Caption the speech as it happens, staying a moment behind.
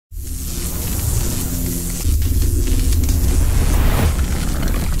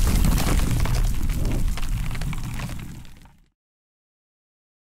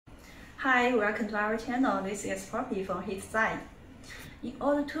Hi, welcome to our channel. This is Poppy from HeatSign. In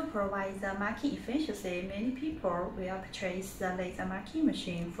order to provide the marking efficiency, many people will purchase the laser marking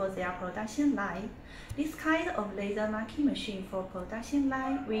machine for their production line. This kind of laser marking machine for production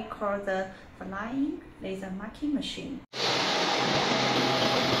line we call the flying laser marking machine.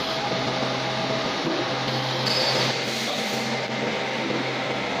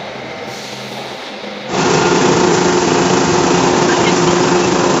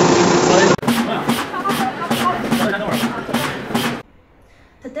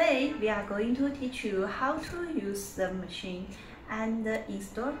 Today, we are going to teach you how to use the machine and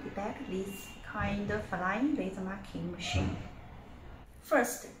install debug this kind of flying laser marking machine.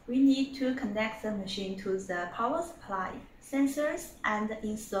 First, we need to connect the machine to the power supply, sensors, and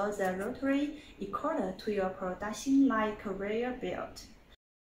install the rotary encoder to your production line conveyor belt.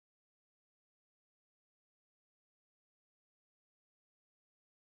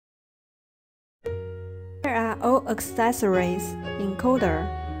 Here are all accessories: encoder,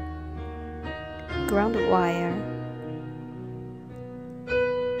 ground wire,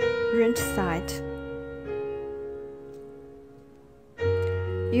 wrench sight,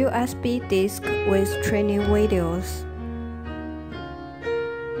 USB disk with training videos,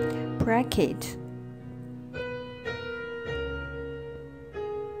 bracket,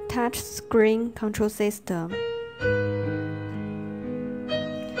 touch screen control system,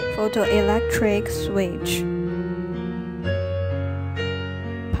 photoelectric switch,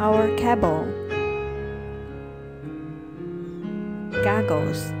 power cable,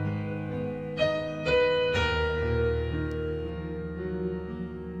 goggles,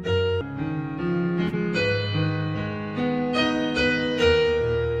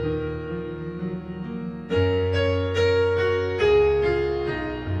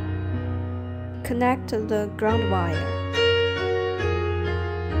 connect the ground wire.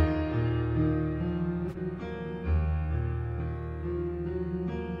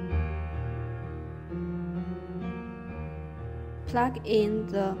 Plug in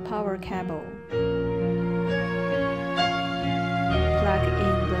the power cable. Plug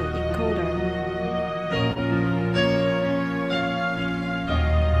in the encoder.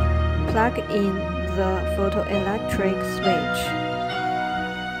 Plug in the photoelectric switch.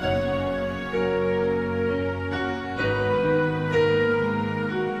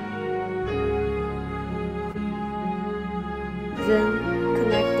 Then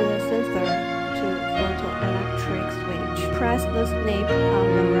connect the sensor to photoelectric switch. Press the snap on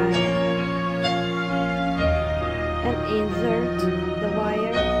the wire and insert the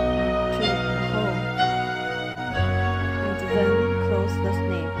wire to the hole, and then close the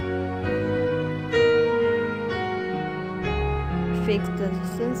snap. Fix the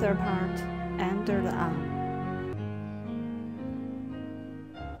sensor part under the arm.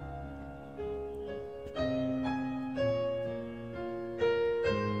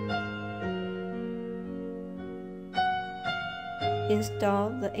 Install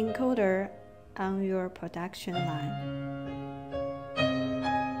the encoder on your production line.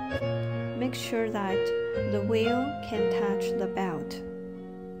 Make sure that the wheel can touch the belt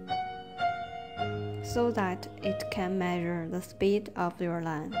so that it can measure the speed of your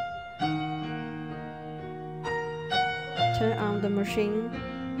line. Turn on the machine.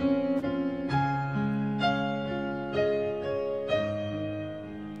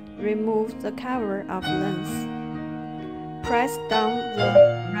 Remove the cover of lens. Press down the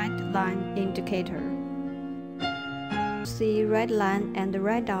red line indicator. See red line and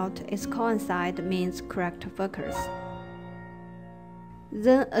red dot is coincide means correct focus.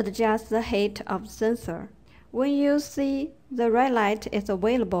 Then adjust the height of the sensor. When you see the red light is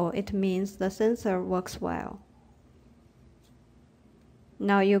available, it means the sensor works well.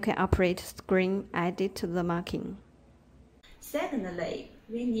 Now you can operate screen, edit the marking. Secondly,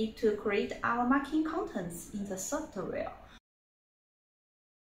 we need to create our marking contents in the software.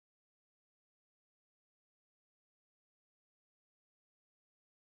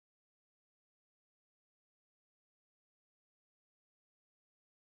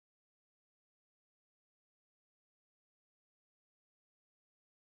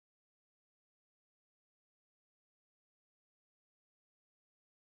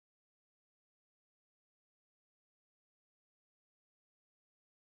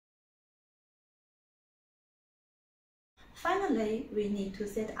 Finally, we need to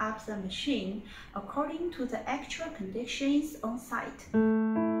set up the machine according to the actual conditions on site.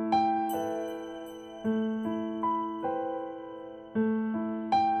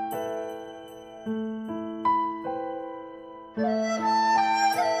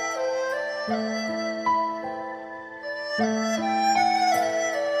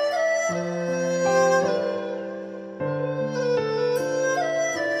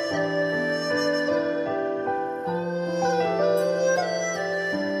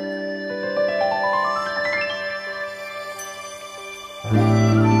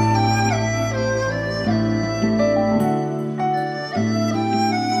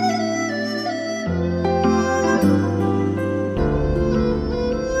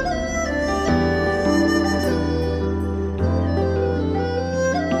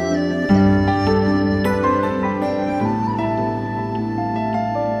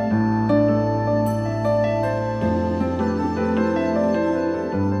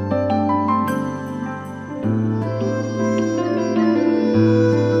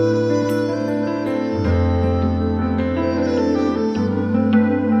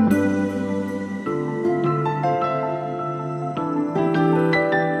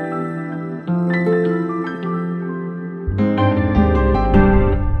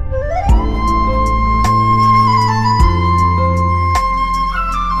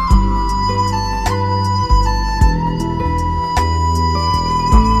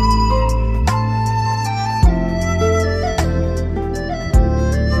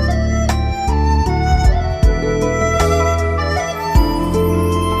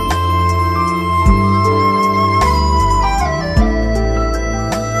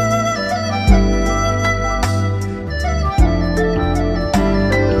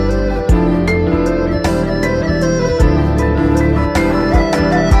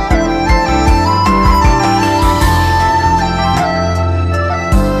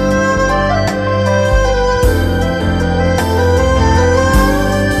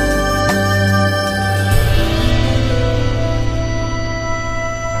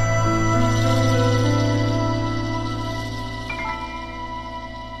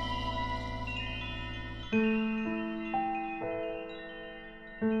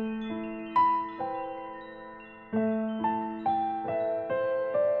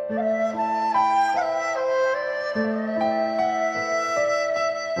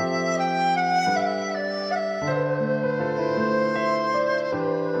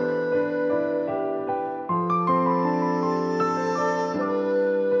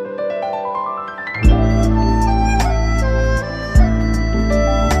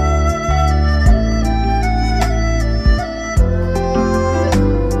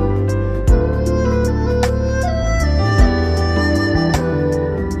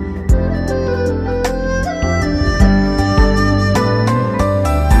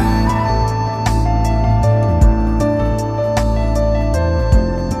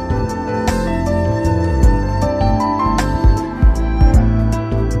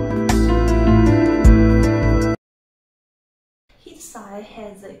 HeatSign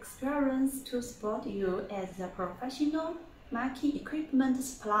has the experience to support you as a professional marking equipment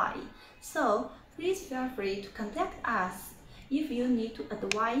supplier, so please feel free to contact us if you need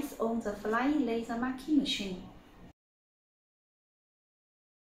advice on the flying laser marking machine.